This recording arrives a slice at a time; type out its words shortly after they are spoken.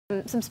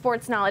some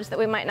sports knowledge that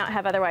we might not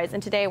have otherwise,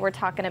 and today we're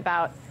talking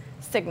about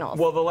signals.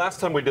 Well, the last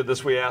time we did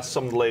this, we asked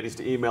some of the ladies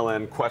to email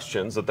in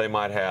questions that they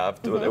might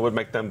have that would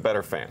make them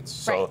better fans,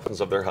 so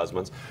of their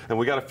husbands. And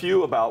we got a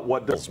few about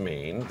what does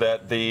mean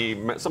that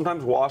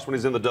sometimes Wash, when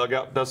he's in the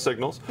dugout, does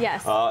signals.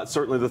 Yes.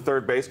 Certainly the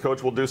third base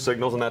coach will do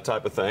signals and that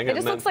type of thing. It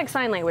just looks like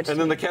sign language. And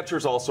then the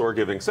catchers also are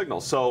giving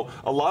signals. So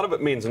a lot of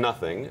it means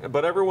nothing,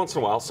 but every once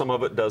in a while, some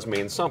of it does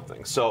mean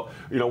something. So,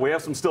 you know, we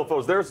have some still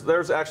photos.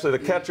 There's actually the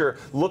catcher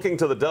looking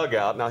to the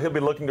dugout. Now, he'll be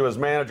looking to his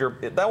manager.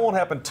 That won't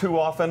happen too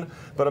often,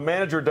 but a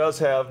manager does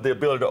have the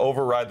ability to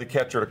override the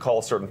catcher to call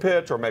a certain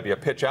pitch or maybe a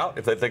pitch out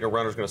if they think a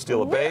runner's going to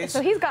steal a base.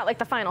 So he's got like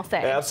the final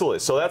say. Absolutely.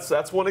 So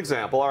that's one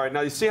example. All right. Now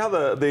you see how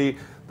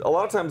a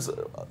lot of times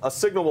a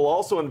signal will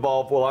also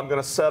involve, well, I'm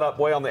going to set up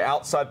way on the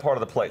outside part of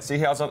the plate. See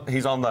how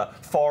he's on the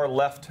far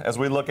left as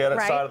we look at it,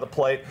 side of the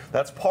plate.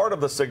 That's part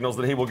of the signals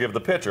that he will give the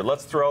pitcher.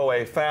 Let's throw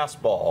a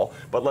fastball,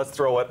 but let's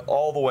throw it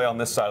all the way on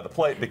this side of the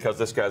plate because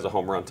this guy's a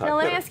home run type Now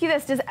let me hitter. ask you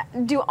this.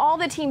 Do all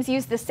the teams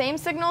use the same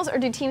signals, or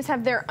do teams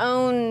have their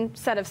own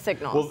set of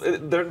signals? Well,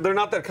 they're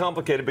not that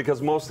complicated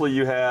because mostly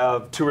you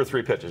have 2 or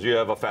 3 pitches. You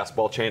have a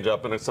fastball,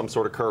 changeup, and some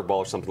sort of curveball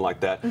or something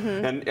like that.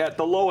 And at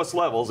the lowest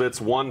levels,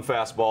 it's 1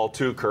 fastball,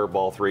 2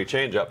 curveball, 3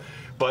 changeup.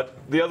 But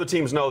the other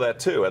teams know that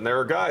too, and there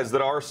are guys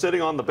that are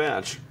sitting on the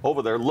bench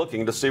over there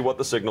looking to see what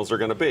the signals are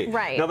going to be.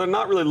 Right. Now, they're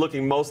not really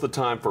looking most of the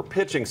time for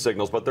pitching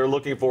signals, but they're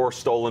looking for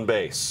stolen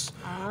base,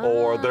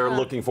 or they're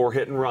looking for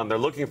hit and run. They're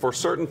looking for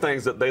certain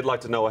things that they'd like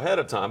to know ahead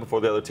of time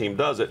before the other team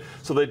does it.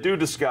 So they do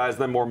disguise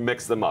them or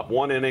mix them up.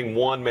 1 inning,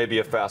 1 maybe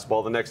a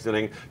fastball. The next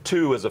inning,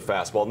 2 is a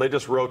fastball, and they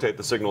just rotate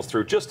the signals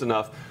through just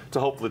enough to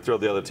hopefully throw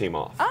the other team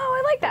off. Oh,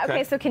 I like that.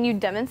 Okay, so can you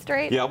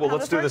demonstrate? Yeah, well,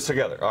 let's do this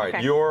together. All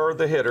right, you're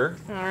the hitter.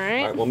 All right.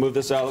 All right, we'll move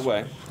this out of the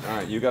way. All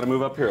right, you got to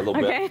move up here a little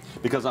bit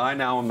because I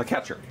now am the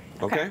catcher.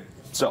 Okay?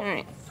 So,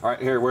 all right,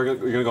 here, you're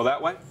going to go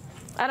that way?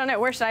 I don't know.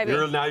 Where should I be?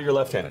 Now you're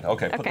left-handed.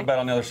 Okay, put the bat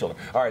on the other shoulder.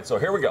 All right, so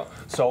here we go.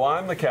 So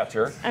I'm the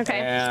catcher,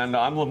 and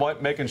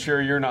I'm making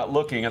sure you're not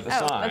looking at the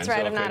sign. That's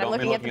right, I'm not. I'm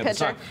looking at the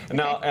pitcher.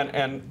 Now,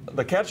 and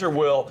the catcher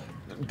will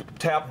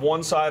tap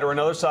one side or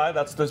another side.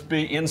 That's just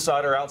be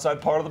inside or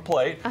outside part of the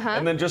plate.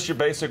 And then just your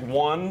basic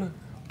 1,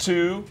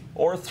 2,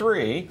 or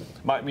 3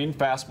 might mean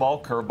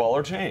fastball, curveball,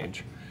 or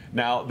change.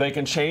 Now, they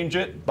can change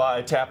it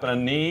by tapping a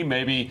knee.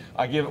 Maybe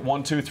I give it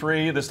 1, 2,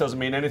 3. This doesn't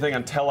mean anything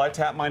until I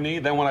tap my knee.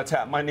 Then when I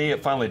tap my knee,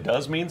 it finally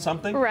does mean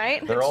something.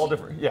 Right. They're all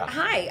different. Yeah.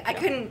 Hi, I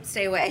couldn't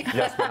stay away.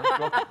 Yes, ma'am.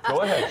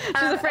 Go ahead.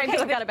 She's afraid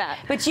because I've got a bat.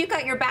 But you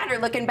got your batter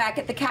looking back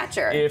at the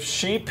catcher. If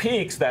she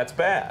peeks, that's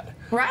bad.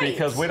 Right.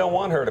 Because we don't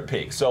want her to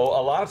peek. So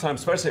a lot of times,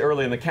 especially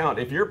early in the count,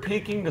 if you're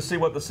peeking to see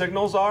what the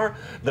signals are,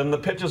 then the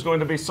pitch is going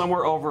to be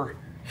somewhere over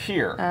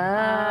here,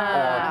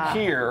 or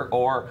here,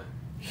 or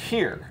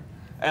here.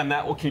 And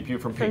that will keep you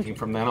from peeking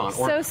from then on.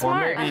 So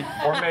smart.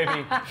 Or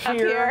maybe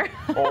here,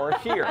 or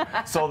here.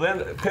 So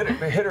then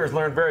hitters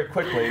learn very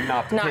quickly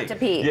not to peek. Not to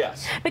peek.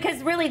 Yes.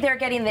 Because really they're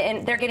getting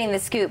the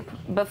scoop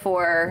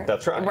before.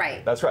 That's right.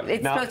 Right. That's right.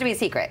 It's supposed to be a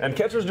secret. And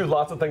catchers do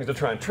lots of things to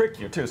try and trick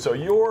you too. So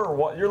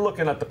you're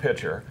looking at the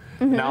pitcher.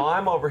 Now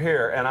I'm over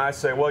here, and I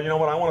say, well, you know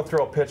what? I want to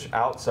throw a pitch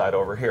outside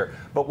over here.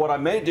 But what I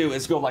may do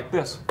is go like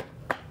this.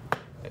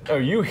 Oh,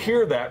 you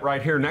hear that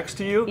right here next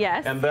to you?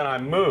 Yes. And then I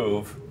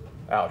move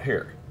out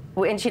here.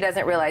 And she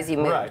doesn't realize you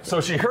moved. Right.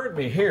 So she heard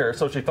me here,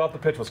 so she thought the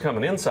pitch was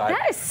coming inside.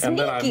 That is sneaky. And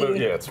then I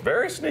moved. Yeah, it's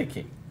very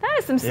sneaky. That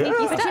is some sneaky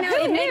stuff. But you know,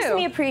 Who it makes knew?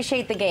 me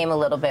appreciate the game a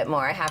little bit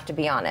more, I have to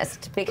be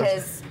honest.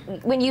 Because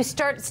when you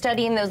start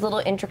studying those little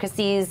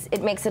intricacies,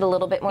 it makes it a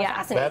little bit more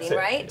fascinating, That's it.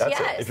 right? That's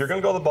it. If you're going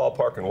to go to the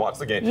ballpark and watch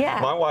the game,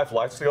 my wife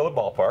likes to go to the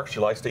ballpark. She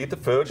likes to eat the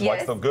food. She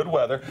likes the good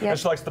weather. And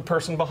she likes the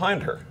person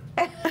behind her,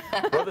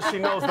 whether she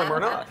knows them or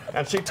not.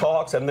 And she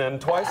talks, and then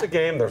twice a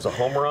game, there's a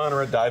home run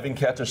or a diving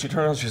catch, and she turns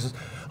around and she says,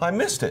 I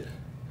missed it.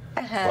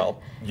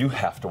 Well, you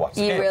have to watch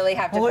the game. You really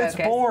have to focus.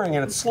 It's boring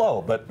and it's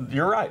slow, but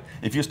you're right.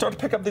 If you start to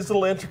pick up these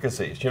little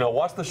intricacies, you know,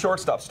 watch the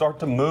shortstop start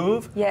to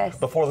move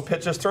before the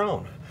pitch is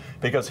thrown,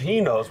 because he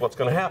knows what's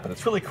going to happen.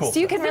 It's really cool. So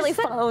you can really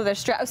follow their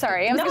strategy.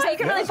 Sorry, I was going to say you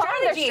can really follow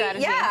their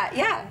strategy. Yeah,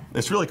 yeah.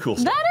 It's really cool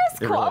stuff. That is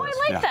cool. Really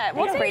I like that.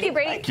 Well, thank you,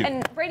 Brady. Thank you.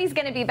 And Brady's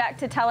going to be back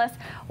to tell us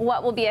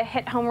what will be a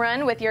hit home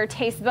run with your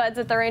taste buds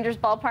at the Rangers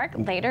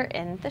ballpark later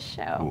in the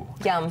show.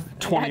 Yum.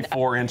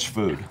 24-inch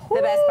food.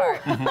 The best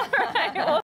part. All right, well,